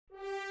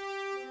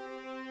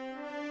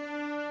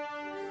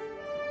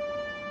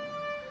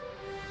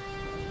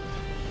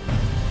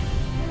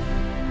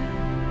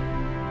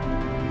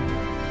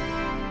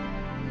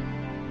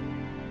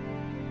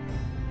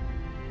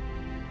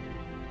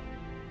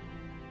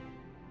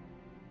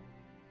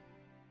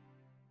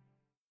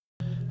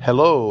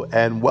Hello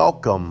and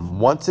welcome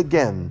once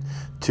again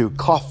to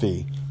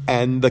Coffee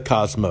and the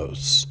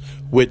Cosmos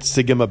with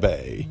Sigma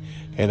Bay.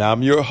 And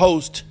I'm your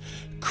host,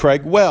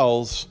 Craig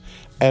Wells,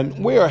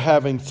 and we are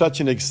having such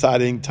an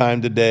exciting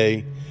time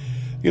today.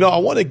 I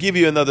want to give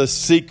you another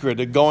secret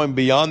of going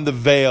beyond the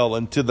veil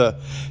into the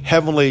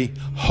heavenly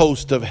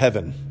host of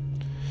heaven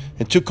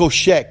and to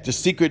Koshek, the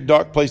secret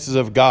dark places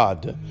of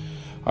God.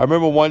 I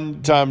remember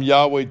one time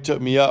Yahweh took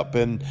me up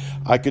and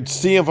I could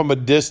see him from a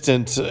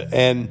distance,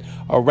 and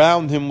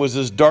around him was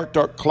this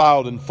dark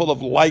cloud and full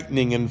of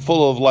lightning and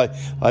full of like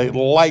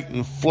light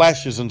and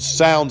flashes and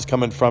sounds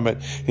coming from it.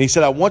 And he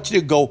said, I want you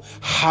to go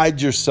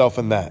hide yourself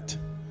in that.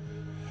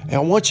 And I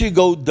want you to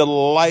go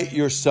delight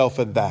yourself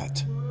in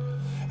that.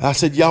 And I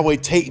said, Yahweh,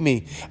 take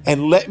me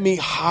and let me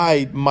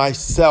hide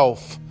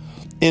myself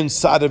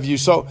inside of you.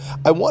 So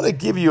I want to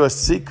give you a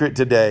secret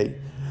today.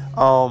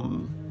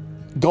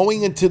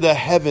 Going into the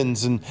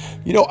heavens and,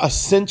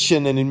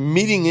 ascension and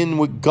meeting in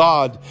with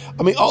God.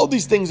 I mean, all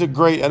these things are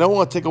great. I don't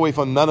want to take away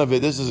from none of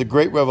it. This is a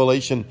great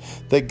revelation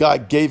that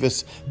God gave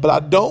us. But I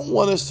don't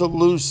want us to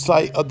lose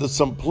sight of the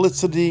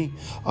simplicity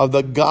of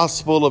the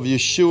gospel of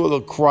Yeshua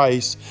the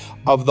Christ,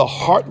 of the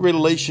heart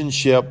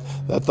relationship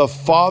that the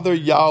Father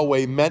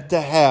Yahweh meant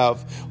to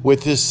have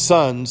with his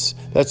sons.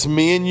 That's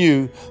me and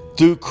you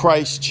through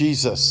Christ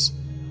Jesus.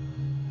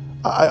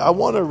 I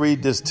want to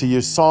read this to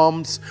you.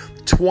 Psalms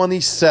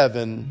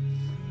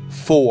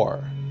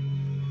 27:4.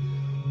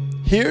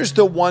 Here's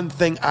the one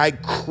thing I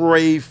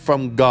crave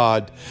from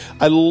God.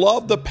 I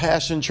love the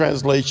Passion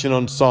Translation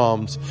on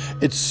Psalms.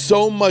 It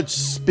so much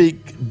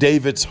speak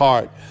David's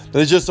heart.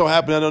 And it just so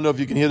happened, I don't know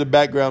if you can hear the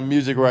background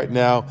music right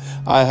now.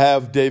 I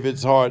have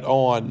David's Heart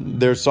on.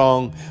 Their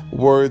song,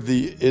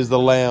 Worthy is the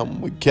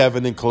Lamb, with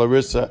Kevin and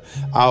Clarissa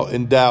out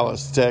in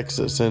Dallas,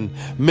 Texas. And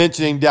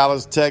mentioning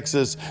Dallas,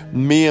 Texas,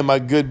 me and my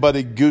good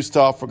buddy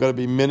Gustav are going to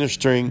be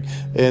ministering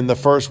in the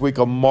first week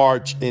of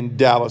March in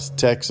Dallas,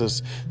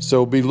 Texas.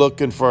 So be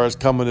looking for us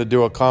coming to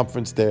do a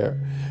conference there.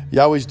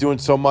 Yahweh's doing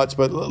so much,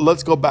 but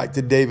let's go back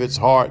to David's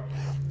heart,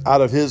 out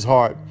of his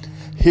heart.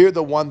 Hear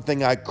the one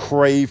thing I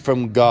crave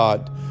from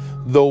God.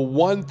 The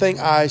one thing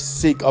I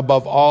seek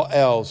above all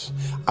else,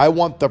 I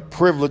want the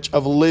privilege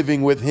of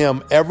living with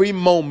him every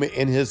moment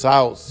in his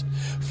house,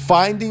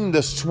 finding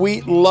the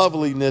sweet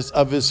loveliness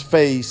of his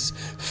face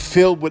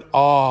filled with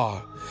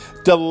awe,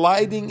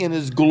 delighting in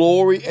his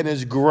glory and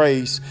his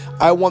grace.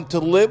 I want to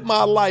live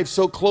my life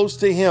so close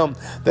to him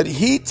that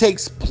he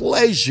takes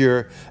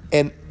pleasure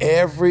in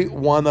every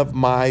one of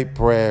my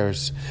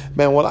prayers.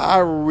 Man, when I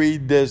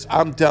read this,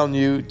 I'm telling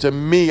you, to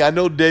me, I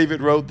know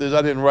David wrote this.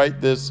 I didn't write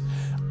this.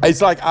 It's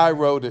like I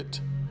wrote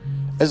it.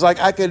 It's like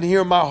I can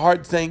hear my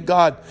heart saying,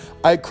 God,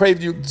 I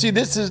crave you. See,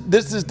 this is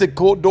the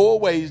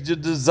doorways, your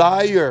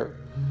desire.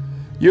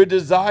 Your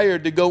desire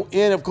to go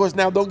in. Of course,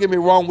 now don't get me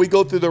wrong. We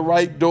go through the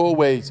right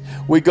doorways.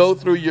 We go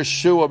through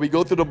Yeshua. We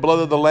go through the blood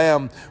of the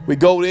Lamb. We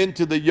go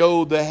into the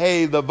Yod, the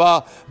Hey, the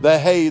Va, the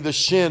Hey, the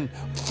Shin,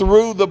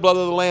 through the blood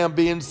of the Lamb,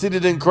 being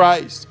seated in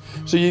Christ.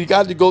 So you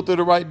got to go through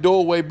the right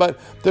doorway, but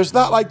there's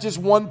not like just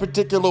one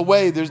particular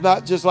way. There's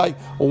not just like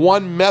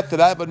one method.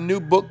 I have a new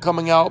book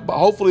coming out, but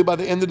hopefully by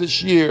the end of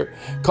this year,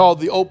 called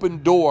The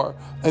Open Door.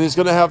 And it's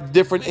going to have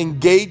different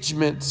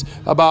engagements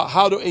about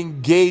how to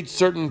engage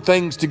certain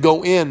things to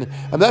go in.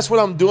 And that's what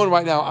I'm doing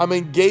right now. I'm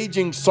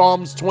engaging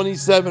Psalms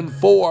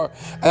 27:4.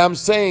 And I'm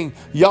saying,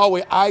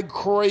 Yahweh, I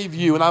crave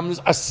you. And I'm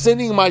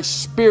ascending my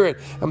spirit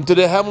to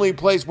the heavenly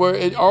place where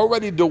it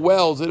already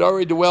dwells. It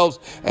already dwells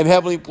in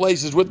heavenly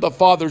places with the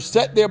Father,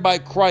 set there by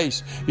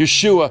Christ,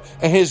 Yeshua,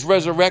 and his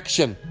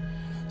resurrection.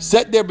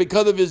 Set there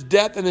because of his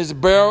death and his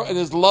burial and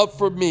his love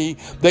for me,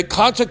 that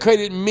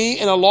consecrated me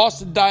in a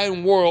lost and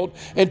dying world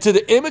into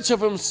the image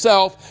of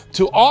himself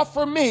to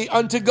offer me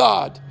unto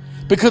God.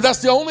 Because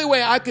that's the only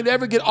way I could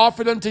ever get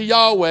offered unto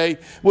Yahweh,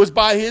 was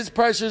by his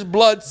precious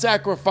blood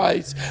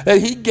sacrifice that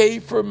he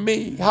gave for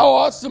me. How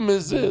awesome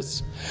is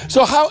this?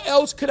 So how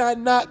else could I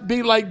not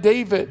be like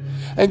David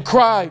and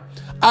cry,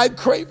 I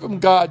crave from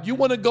God? You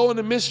want to go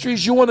into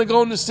mysteries? You want to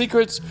go into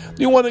secrets?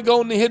 You want to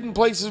go into hidden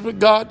places with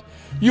God?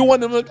 You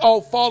want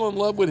to fall in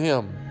love with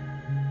him.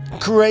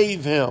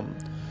 Crave him.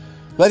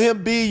 Let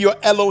him be your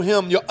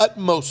Elohim, your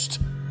utmost.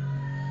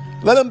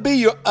 Let him be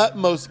your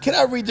utmost. Can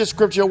I read this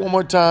scripture one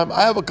more time?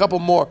 I have a couple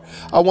more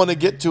I want to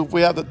get to if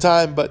we have the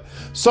time. But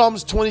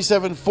Psalms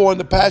 27:4 in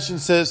the Passion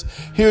says,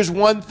 here's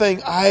one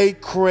thing I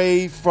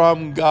crave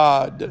from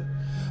God.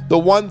 The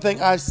one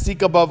thing I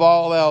seek above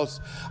all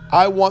else.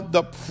 I want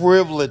the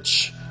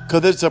privilege,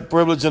 because it's a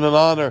privilege and an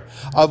honor,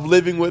 of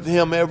living with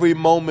him every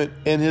moment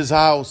in his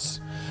house,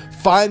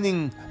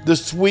 finding the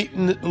sweet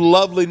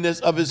loveliness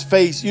of his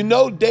face.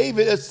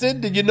 David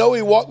ascended.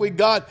 He walked with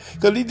God,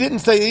 because he didn't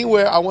say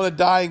anywhere, I want to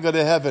die and go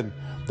to heaven.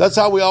 That's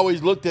how we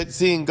always looked at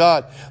seeing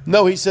God.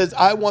 No, he says,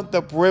 I want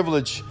the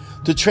privilege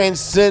to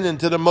transcend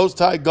into the Most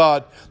High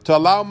God, to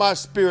allow my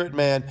spirit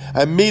man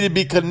and me to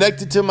be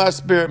connected to my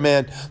spirit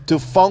man, to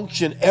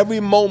function every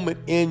moment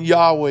in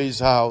Yahweh's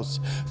house,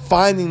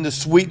 finding the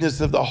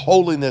sweetness of the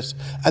holiness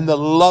and the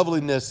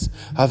loveliness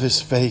of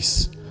his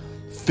face.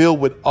 filled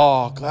with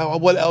awe.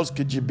 What else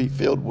could you be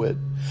filled with?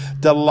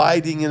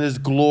 Delighting in his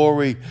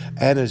glory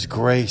and his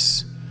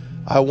grace.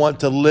 I want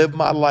to live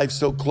my life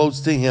so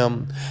close to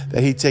him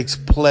that he takes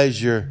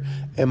pleasure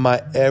in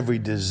my every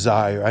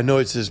desire. I know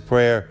it's his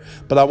prayer,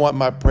 but I want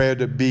my prayer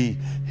to be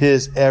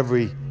his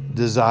every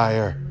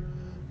desire.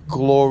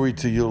 Glory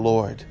to you,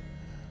 Lord.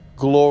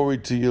 Glory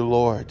to you,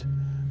 Lord.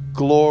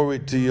 Glory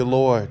to you,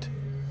 Lord.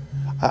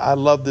 I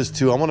love this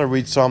too. I want to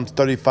read Psalms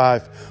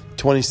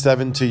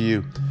 35:27 to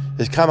you.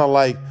 It's kind of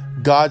like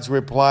God's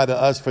reply to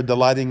us for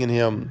delighting in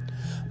him.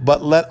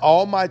 But let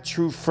all my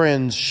true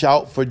friends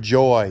shout for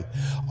joy.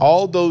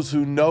 All those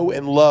who know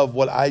and love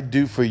what I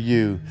do for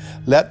you,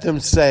 let them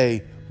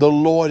say, the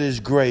Lord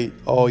is great.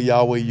 Oh,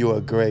 Yahweh, you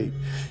are great.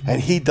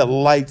 And he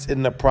delights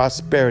in the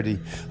prosperity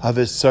of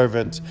his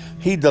servants.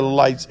 He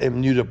delights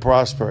in you to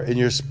prosper in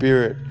your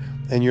spirit,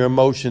 in your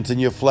emotions, in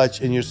your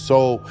flesh, in your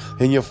soul,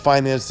 in your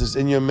finances,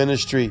 in your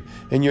ministry,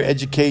 in your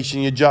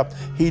education, your job.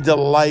 He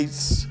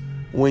delights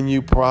when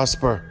you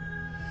prosper.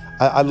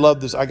 I love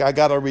this. I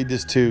got to read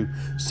this too.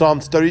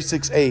 Psalms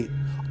 36:8.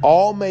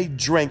 All may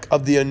drink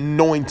of the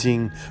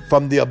anointing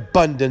from the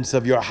abundance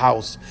of your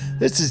house.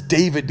 This is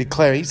David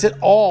declaring. He said,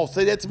 all.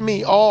 Say, that's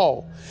me,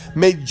 all.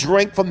 May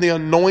drink from the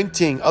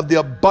anointing of the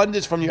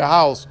abundance from your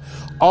house.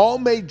 All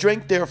may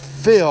drink their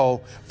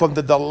fill from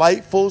the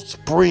delightful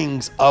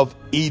springs of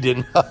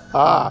Eden.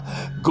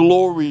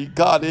 Glory,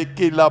 God.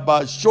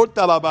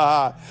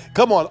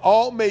 Come on,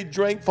 all may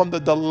drink from the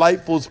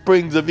delightful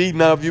springs of Eden.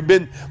 Now, if you've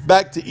been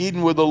back to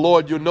Eden with the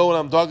Lord, you'll know what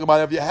I'm talking about.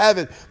 If you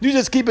haven't, you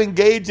just keep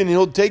engaging.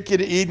 He'll take you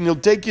to Eden. He'll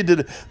take you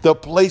to the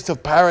place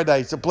of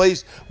paradise, the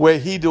place where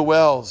he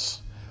dwells.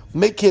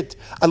 Make it,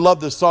 I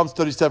love this, Psalms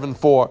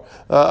 37:4.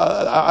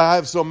 I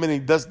have so many.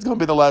 That's going to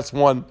be the last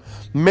one.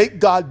 Make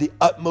God the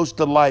utmost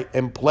delight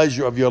and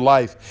pleasure of your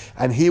life,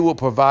 and he will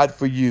provide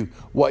for you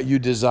what you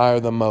desire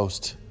the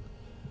most.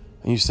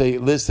 And you say,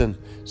 listen,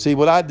 see,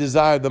 what I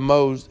desire the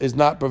most is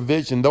not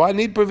provision, though I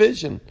need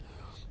provision.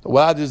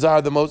 What I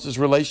desire the most is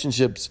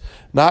relationships,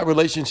 not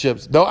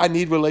relationships, though I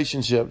need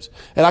relationships.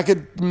 And I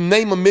could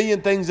name a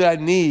million things that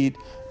I need,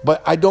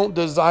 but I don't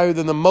desire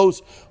them the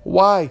most.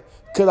 Why?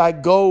 Could I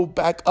go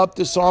back up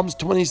to Psalms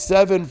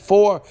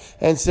 27:4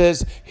 and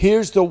says,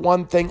 here's the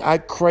one thing I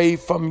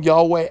crave from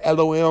Yahweh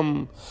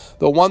Elohim.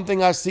 The one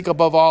thing I seek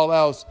above all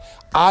else.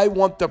 I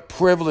want the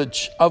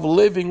privilege of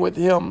living with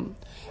him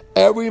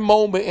every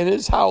moment in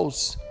his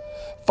house,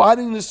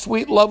 finding the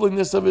sweet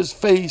loveliness of his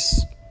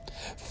face,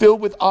 filled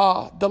with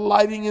awe,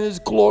 delighting in his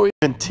glory,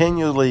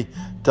 continually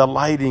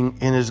delighting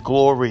in his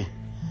glory,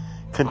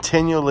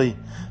 continually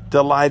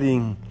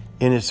delighting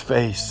in his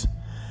face.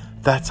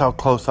 That's how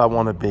close I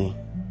want to be.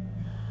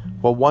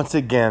 Well, once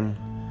again,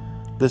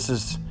 this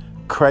is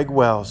Craig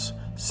Wells,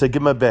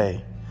 Sigma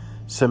Bay,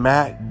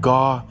 Samak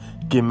Ga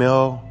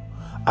Gimel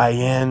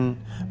Ayin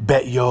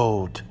Bet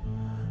Yod.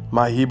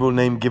 My Hebrew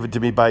name given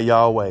to me by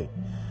Yahweh.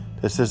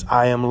 That says,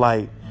 I am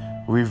light,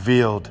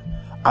 revealed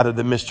out of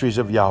the mysteries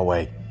of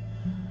Yahweh.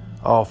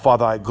 Oh,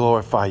 Father, I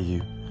glorify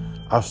you.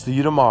 I'll see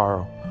you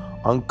tomorrow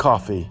on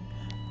Coffee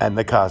and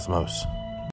the Cosmos.